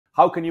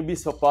How can you be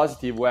so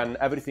positive when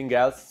everything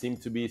else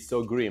seems to be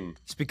so grim?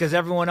 It's because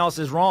everyone else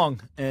is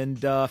wrong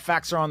and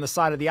facts are on the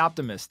side of the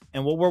optimist.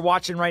 And what we're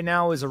watching right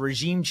now is a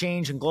regime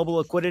change in global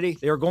liquidity.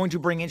 They are going to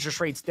bring interest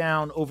rates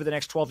down over the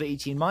next 12 to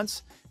 18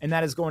 months, and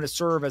that is going to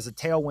serve as a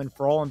tailwind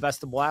for all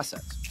investable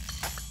assets.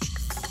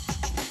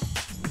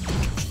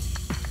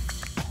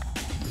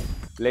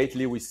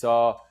 Lately, we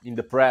saw in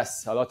the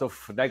press a lot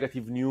of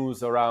negative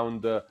news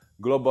around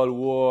global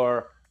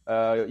war,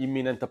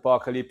 imminent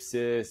apocalypse.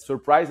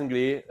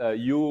 Surprisingly,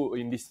 you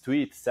in this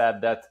tweet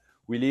said that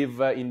we live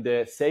in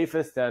the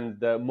safest and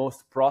the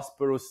most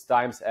prosperous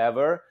times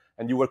ever,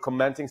 and you were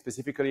commenting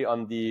specifically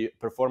on the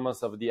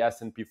performance of the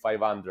S&P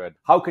 500.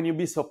 How can you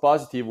be so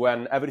positive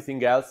when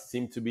everything else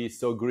seems to be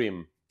so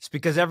grim? It's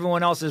because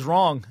everyone else is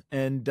wrong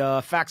and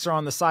facts are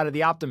on the side of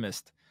the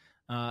optimist.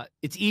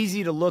 It's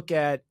easy to look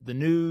at the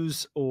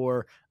news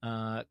or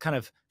kind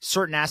of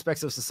certain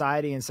aspects of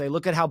society and say,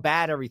 look at how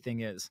bad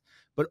everything is.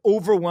 But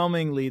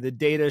overwhelmingly, the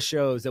data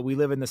shows that we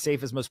live in the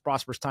safest, most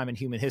prosperous time in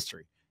human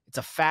history. It's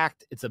a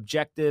fact, it's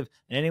objective,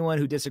 and anyone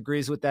who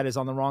disagrees with that is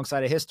on the wrong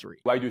side of history.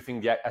 Why do you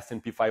think the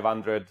S&P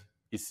 500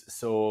 is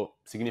so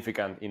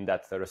significant in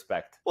that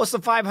respect? Well, it's the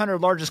 500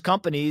 largest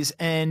companies,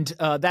 and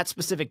that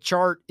specific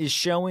chart is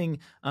showing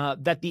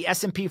that the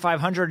S&P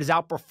 500 is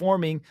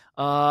outperforming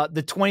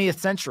the 20th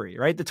century,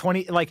 right?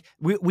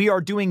 We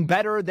are doing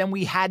better than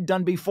we had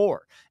done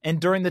before. And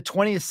during the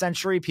 20th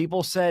century,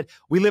 people said,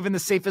 we live in the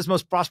safest,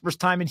 most prosperous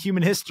time in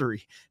human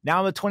history. Now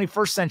in the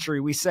 21st century,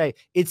 we say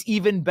it's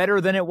even better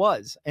than it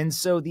was. And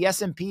so the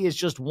S&P is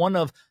just one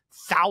of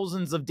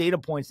thousands of data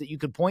points that you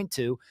could point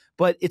to,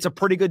 but it's a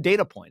pretty good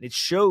data point. It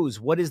shows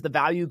what is the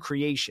value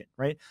creation,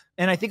 right?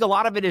 And I think a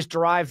lot of it is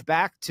derived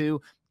back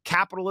to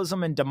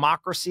capitalism and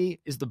democracy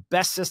is the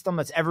best system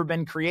that's ever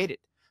been created.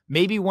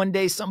 Maybe one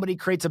day somebody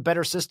creates a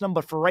better system,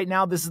 but for right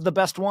now, this is the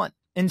best one.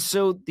 And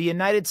so the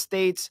United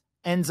States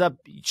ends up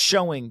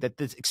showing that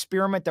this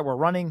experiment that we're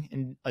running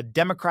in a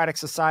democratic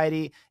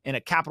society, in a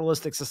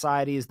capitalistic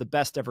society, is the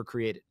best ever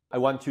created. I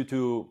want you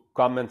to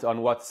comment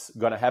on what's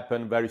going to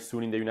happen very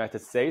soon in the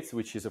United States,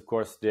 which is, of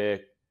course, the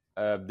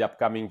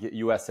upcoming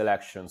US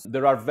elections.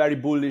 There are very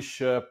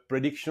bullish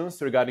predictions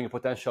regarding a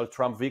potential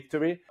Trump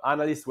victory.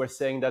 Analysts were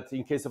saying that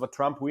in case of a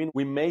Trump win,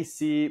 we may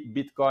see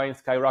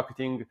Bitcoin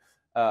skyrocketing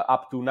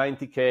up to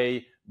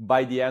 90K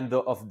by the end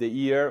of the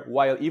year,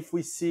 while if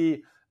we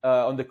see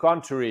on the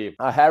contrary,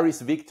 a Harris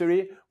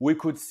victory, we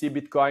could see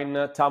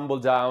Bitcoin tumble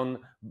down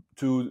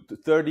to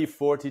 30,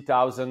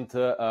 40,000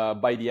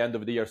 by the end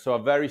of the year. So a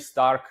very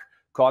stark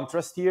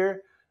contrast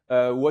here.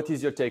 What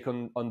is your take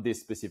on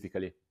this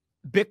specifically?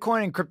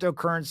 Bitcoin and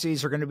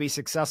cryptocurrencies are going to be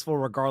successful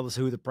regardless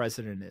of who the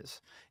president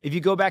is. If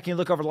you go back and you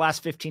look over the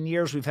last 15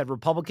 years, we've had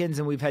Republicans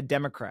and we've had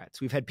Democrats.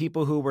 We've had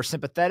people who were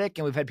sympathetic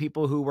and we've had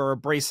people who were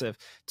abrasive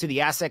to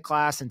the asset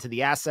class and to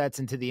the assets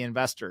and to the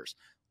investors.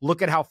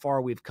 Look at how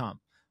far we've come.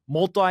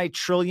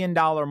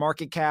 Multi-trillion-dollar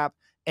market cap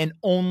and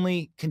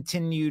only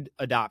continued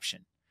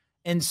adoption.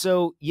 And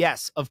so,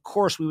 yes, of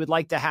course, we would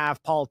like to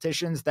have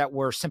politicians that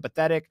were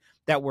sympathetic,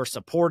 that were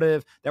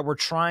supportive, that were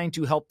trying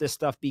to help this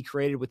stuff be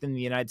created within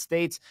the United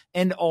States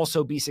and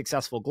also be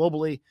successful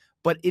globally.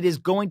 But it is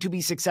going to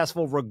be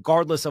successful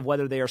regardless of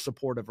whether they are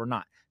supportive or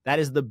not. That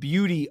is the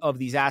beauty of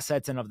these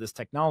assets and of this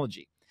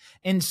technology.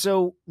 And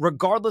so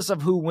regardless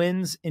of who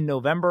wins in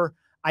November,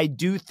 I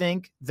do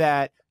think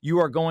that you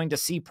are going to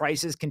see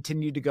prices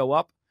continue to go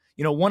up.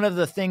 You know, one of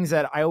the things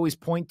that I always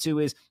point to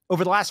is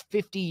over the last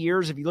 50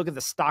 years, if you look at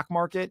the stock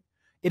market,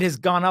 it has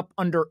gone up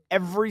under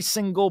every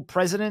single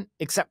president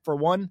except for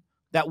one.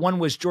 That one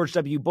was George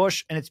W.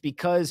 Bush, and it's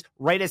because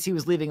right as he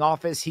was leaving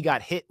office, he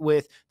got hit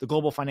with the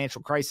global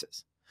financial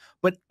crisis.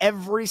 But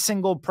every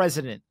single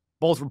president,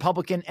 both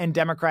Republican and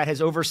Democrat,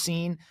 has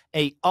overseen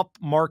a up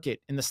market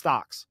in the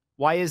stocks.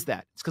 Why is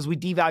that? It's because we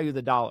devalue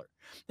the dollar.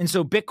 And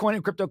so Bitcoin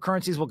and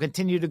cryptocurrencies will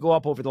continue to go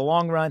up over the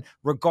long run,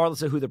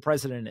 regardless of who the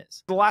president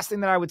is. The last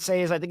thing that I would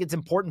say is I think it's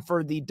important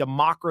for the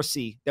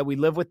democracy that we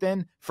live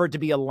within for it to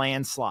be a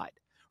landslide.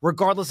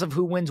 Regardless of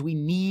who wins, we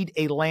need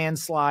a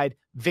landslide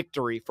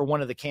victory for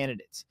one of the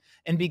candidates.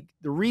 And the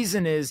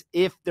reason is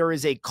if there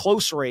is a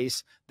close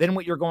race, then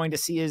what you're going to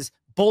see is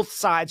both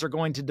sides are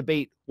going to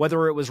debate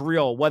whether it was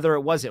real, whether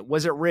it wasn't,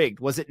 was it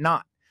rigged, was it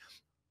not?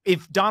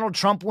 If Donald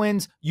Trump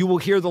wins, you will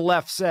hear the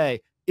left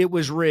say, it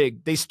was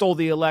rigged. They stole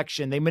the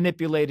election. They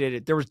manipulated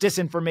it. There was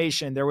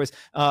disinformation. There was,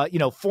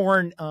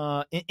 foreign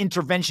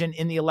intervention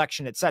in the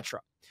election,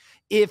 etc.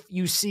 If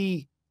you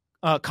see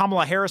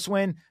Kamala Harris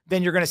win,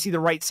 then you're going to see the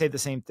right say the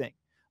same thing.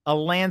 A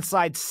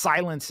landslide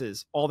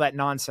silences all that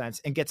nonsense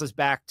and gets us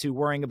back to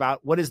worrying about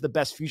what is the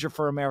best future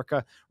for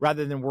America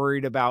rather than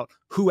worried about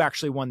who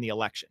actually won the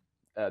election.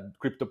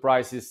 Crypto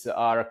prices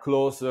are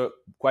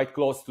quite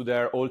close to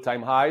their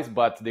all-time highs,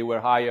 but they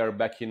were higher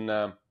back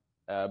in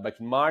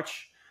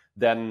March.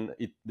 Then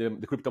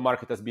the crypto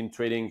market has been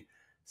trading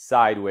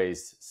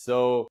sideways.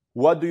 So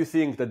what do you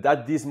think that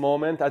at this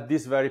moment, at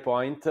this very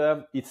point,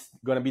 it's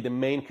going to be the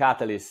main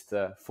catalyst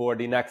for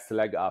the next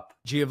leg up?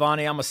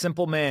 Giovanni, I'm a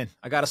simple man.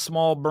 I got a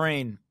small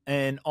brain.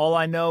 And all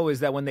I know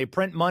is that when they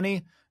print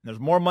money, and there's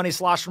more money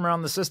sloshing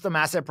around the system,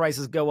 asset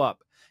prices go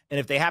up. And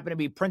if they happen to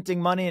be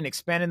printing money and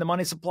expanding the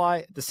money supply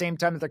at the same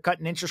time that they're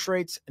cutting interest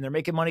rates and they're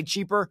making money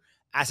cheaper,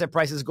 asset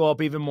prices go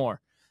up even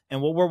more.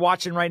 And what we're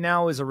watching right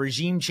now is a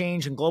regime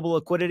change in global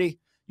liquidity.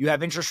 You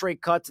have interest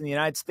rate cuts in the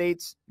United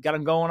States, you got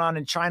them going on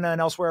in China and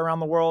elsewhere around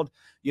the world.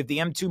 You have the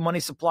M2 money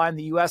supply in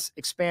the US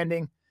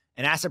expanding,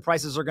 and asset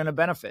prices are going to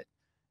benefit.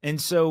 And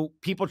so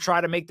people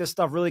try to make this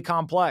stuff really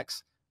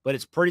complex, but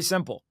it's pretty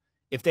simple.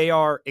 If they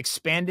are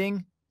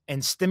expanding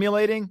and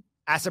stimulating,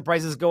 asset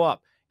prices go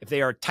up. If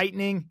they are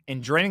tightening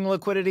and draining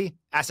liquidity,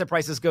 asset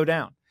prices go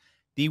down.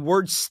 The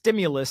word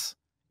stimulus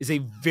is a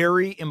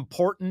very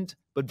important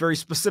but very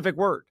specific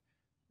word.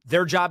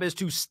 Their job is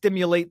to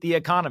stimulate the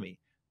economy.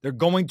 They're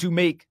going to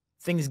make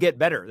things get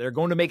better. They're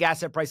going to make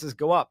asset prices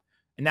go up.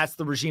 And that's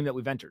the regime that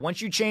we've entered.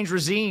 Once you change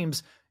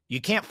regimes,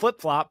 you can't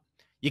flip-flop.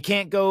 You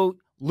can't go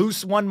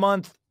loose 1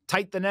 month,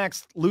 tight the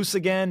next, loose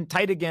again,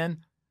 tight again.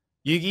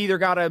 You either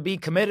got to be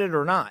committed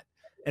or not.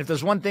 And if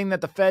there's one thing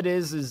that the Fed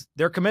is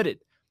they're committed.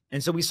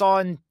 And so we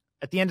saw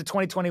at the end of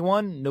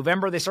 2021,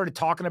 November, they started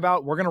talking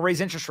about we're going to raise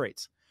interest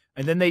rates.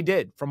 And then they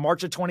did. From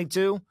March of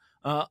 22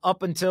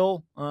 up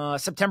until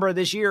September of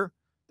this year,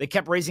 they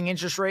kept raising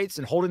interest rates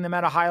and holding them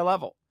at a high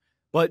level.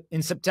 But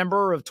in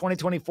September of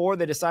 2024,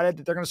 they decided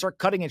that they're going to start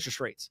cutting interest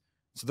rates.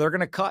 So they're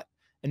going to cut.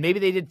 And maybe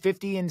they did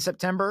 50 in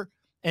September,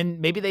 and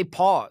maybe they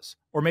pause,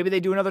 or maybe they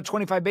do another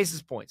 25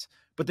 basis points.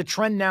 But the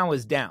trend now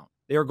is down.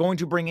 They are going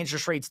to bring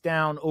interest rates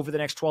down over the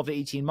next 12 to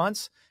 18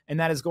 months, and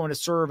that is going to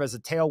serve as a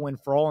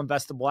tailwind for all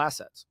investable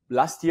assets.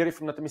 Last year, if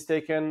I'm not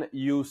mistaken,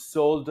 you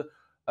sold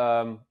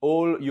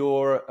all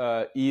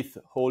your ETH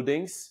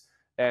holdings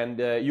and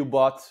you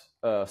bought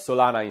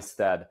Solana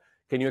instead.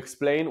 Can you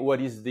explain what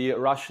is the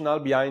rationale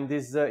behind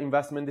this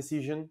investment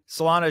decision?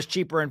 Solana is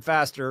cheaper and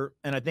faster,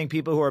 and I think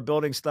people who are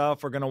building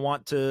stuff are going to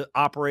want to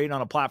operate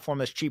on a platform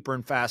that's cheaper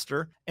and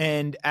faster.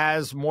 And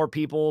as more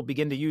people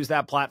begin to use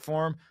that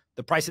platform,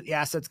 the price of the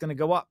asset's going to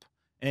go up.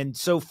 And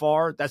so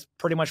far, that's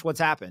pretty much what's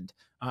happened.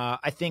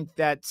 I think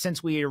that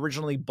since we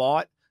originally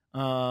bought,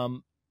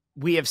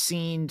 we have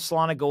seen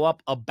Solana go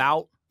up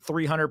about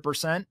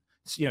 300%,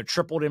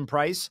 tripled in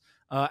price.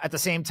 At the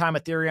same time,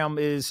 Ethereum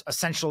is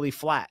essentially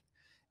flat.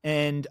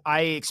 And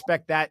I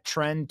expect that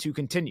trend to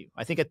continue.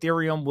 I think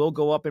Ethereum will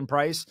go up in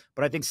price,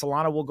 but I think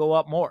Solana will go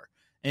up more.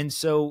 And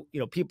so,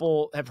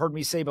 people have heard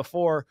me say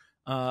before,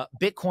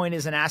 Bitcoin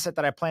is an asset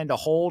that I plan to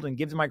hold and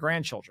give to my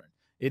grandchildren.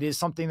 It is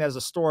something that is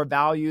a store of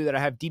value that I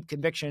have deep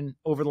conviction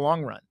over the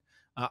long run.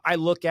 I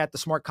look at the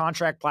smart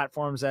contract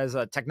platforms as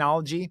a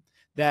technology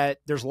that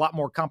there's a lot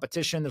more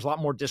competition, there's a lot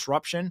more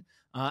disruption,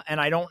 and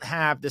I don't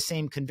have the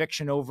same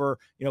conviction over,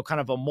 kind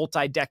of a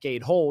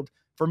multi-decade hold.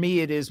 For me,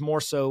 it is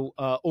more so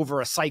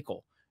over a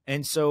cycle.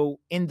 And so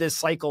in this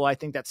cycle, I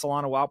think that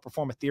Solana will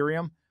outperform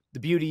Ethereum. The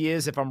beauty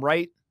is if I'm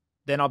right,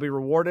 then I'll be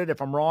rewarded.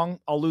 If I'm wrong,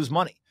 I'll lose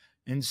money.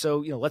 And so,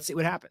 let's see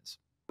what happens.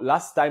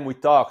 Last time we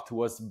talked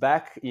was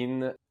back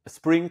in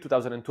spring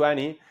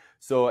 2020.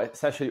 So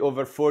essentially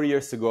over 4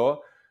 years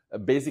ago,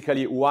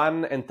 basically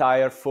one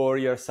entire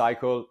 4-year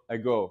cycle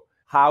ago.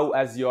 How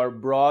has your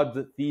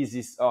broad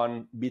thesis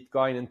on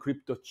Bitcoin and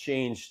crypto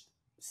changed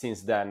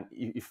since then,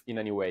 if in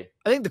any way?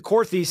 I think the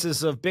core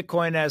thesis of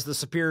Bitcoin as the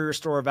superior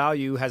store of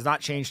value has not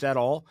changed at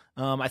all.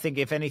 I think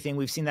if anything,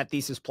 we've seen that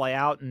thesis play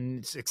out, and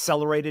it's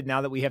accelerated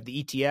now that we have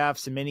the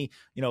ETFs and many,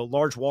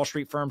 large Wall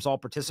Street firms all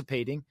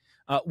participating.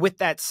 With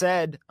that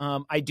said,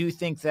 I do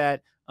think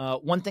that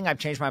one thing I've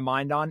changed my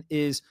mind on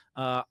is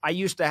I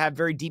used to have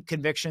very deep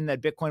conviction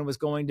that Bitcoin was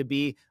going to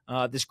be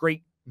this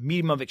great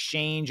medium of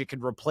exchange. It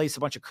could replace a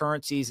bunch of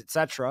currencies,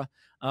 etc.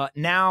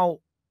 Now,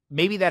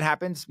 maybe that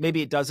happens.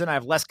 Maybe it doesn't. I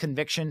have less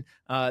conviction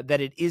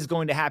that it is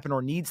going to happen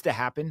or needs to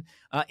happen.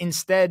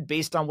 Instead,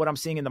 based on what I'm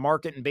seeing in the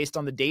market and based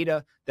on the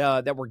data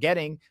that we're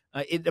getting,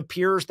 it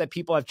appears that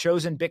people have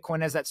chosen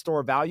Bitcoin as that store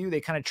of value.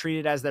 They kind of treat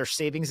it as their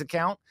savings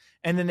account,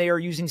 and then they are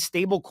using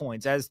stable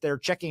coins as their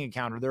checking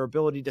account or their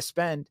ability to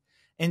spend.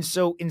 And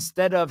so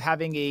instead of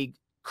having a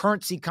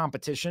currency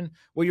competition,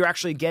 what you're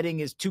actually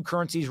getting is two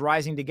currencies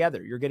rising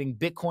together. You're getting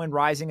Bitcoin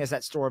rising as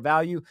that store of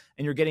value,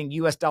 and you're getting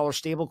US dollar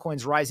stable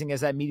coins rising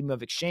as that medium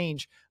of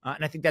exchange.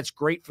 And I think that's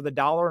great for the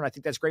dollar, and I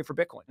think that's great for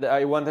Bitcoin.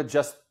 I wanted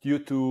just you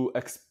to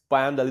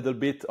expand a little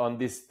bit on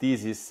this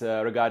thesis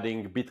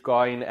regarding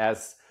Bitcoin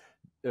as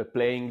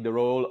playing the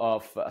role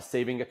of a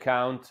saving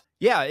account.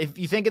 Yeah, if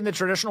you think in the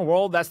traditional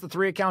world, that's the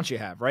three accounts you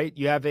have, right?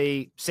 You have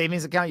a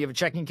savings account, you have a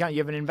checking account, you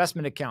have an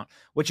investment account.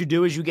 What you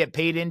do is you get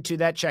paid into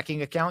that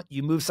checking account.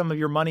 You move some of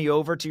your money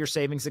over to your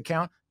savings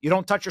account. You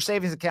don't touch your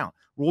savings account.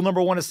 Rule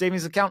number one of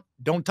savings account,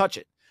 don't touch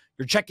it.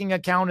 Your checking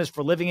account is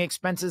for living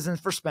expenses and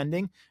for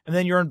spending. And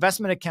then your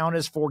investment account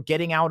is for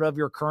getting out of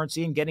your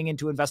currency and getting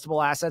into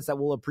investable assets that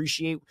will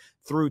appreciate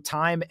through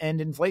time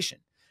and inflation.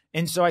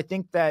 And so I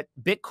think that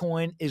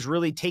Bitcoin is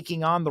really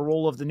taking on the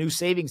role of the new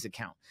savings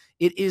account.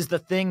 It is the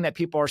thing that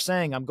people are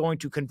saying, I'm going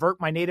to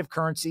convert my native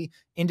currency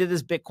into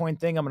this Bitcoin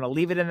thing. I'm going to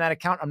leave it in that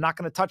account. I'm not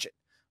going to touch it.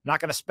 I'm not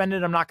going to spend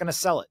it. I'm not going to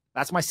sell it.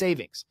 That's my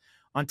savings.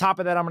 On top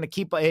of that, I'm going to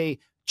keep a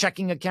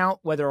checking account,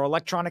 whether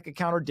electronic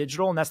account or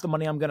digital, and that's the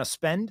money I'm going to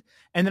spend.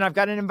 And then I've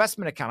got an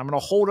investment account. I'm going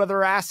to hold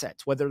other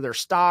assets, whether they're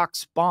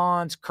stocks,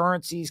 bonds,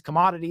 currencies,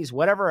 commodities,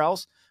 whatever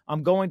else.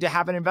 I'm going to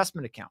have an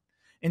investment account.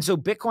 And so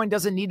Bitcoin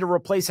doesn't need to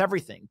replace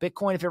everything.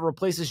 Bitcoin, if it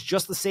replaces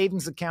just the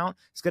savings account,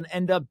 it's going to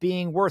end up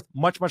being worth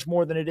much, much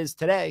more than it is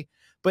today.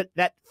 But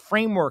that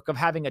framework of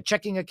having a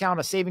checking account,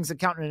 a savings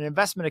account, and an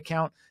investment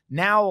account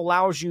now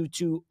allows you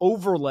to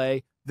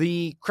overlay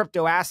the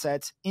crypto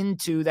assets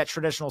into that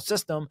traditional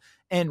system.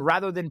 And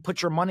rather than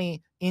put your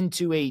money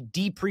into a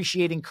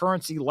depreciating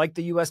currency like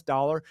the US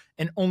dollar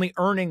and only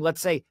earning, let's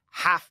say,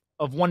 half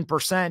of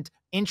 1%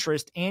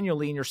 interest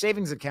annually in your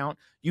savings account,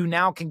 you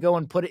now can go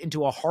and put it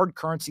into a hard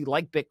currency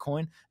like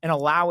Bitcoin and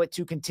allow it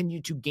to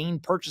continue to gain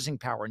purchasing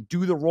power and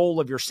do the role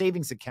of your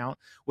savings account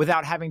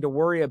without having to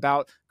worry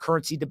about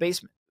currency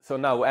debasement. So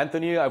now,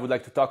 Anthony, I would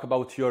like to talk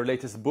about your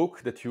latest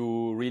book that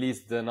you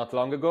released not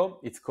long ago.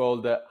 It's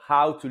called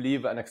How to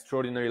Live an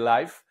Extraordinary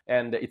Life.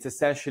 And it's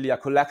essentially a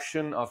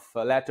collection of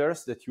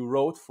letters that you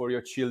wrote for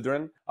your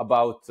children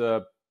about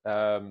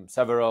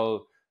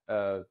several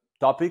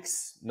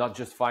topics, not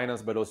just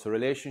finance, but also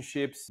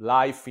relationships,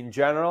 life in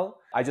general.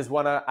 I just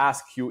want to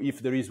ask you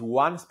if there is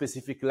one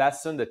specific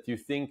lesson that you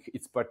think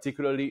it's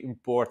particularly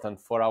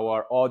important for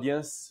our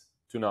audience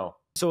to know.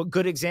 So a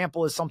good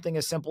example is something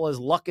as simple as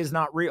luck is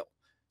not real.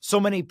 So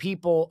many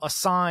people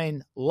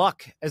assign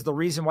luck as the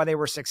reason why they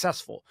were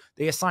successful.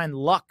 They assign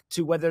luck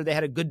to whether they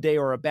had a good day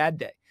or a bad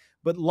day.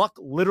 But luck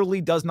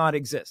literally does not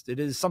exist. It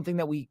is something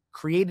that we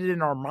created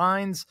in our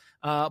minds,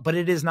 but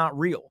it is not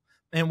real.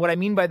 And what I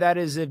mean by that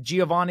is if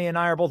Giovanni and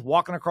I are both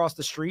walking across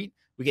the street,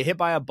 we get hit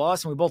by a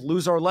bus and we both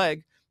lose our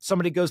leg.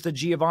 Somebody goes to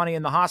Giovanni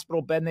in the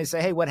hospital bed and they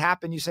say, hey, what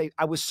happened? You say,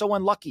 I was so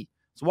unlucky.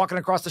 I was walking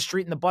across the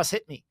street and the bus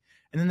hit me.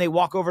 And then they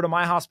walk over to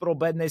my hospital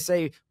bed and they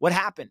say, what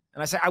happened?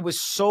 And I say, I was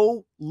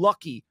so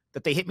lucky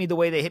that they hit me the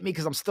way they hit me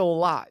because I'm still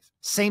alive.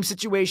 Same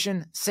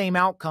situation, same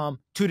outcome,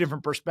 two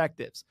different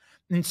perspectives.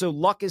 And so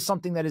luck is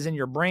something that is in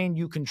your brain.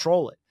 You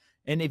control it.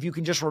 And if you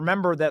can just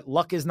remember that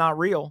luck is not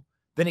real,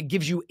 then it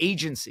gives you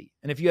agency.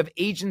 And if you have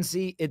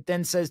agency, it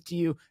then says to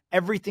you,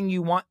 everything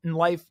you want in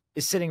life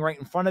is sitting right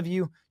in front of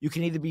you. You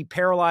can either be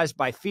paralyzed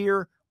by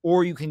fear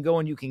or you can go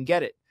and you can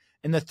get it.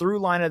 And the through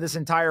line of this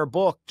entire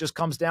book just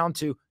comes down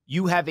to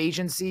you have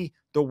agency.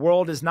 The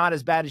world is not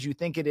as bad as you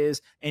think it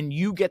is. And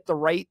you get the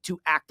right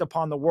to act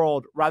upon the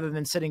world rather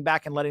than sitting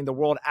back and letting the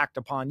world act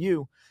upon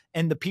you.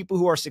 And the people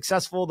who are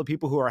successful, the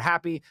people who are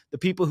happy, the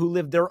people who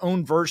live their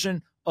own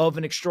version of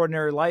an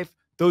extraordinary life,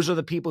 those are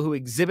the people who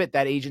exhibit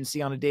that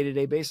agency on a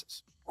day-to-day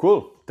basis.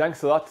 Cool.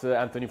 Thanks a lot,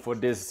 Anthony, for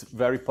these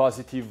very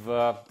positive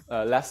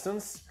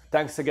lessons.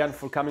 Thanks again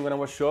for coming on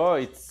our show.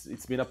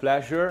 It's been a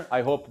pleasure.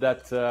 I hope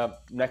that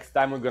next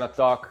time we're going to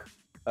talk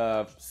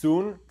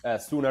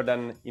sooner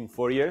than in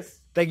 4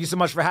 years. Thank you so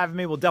much for having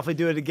me. We'll definitely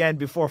do it again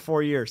before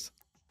 4 years.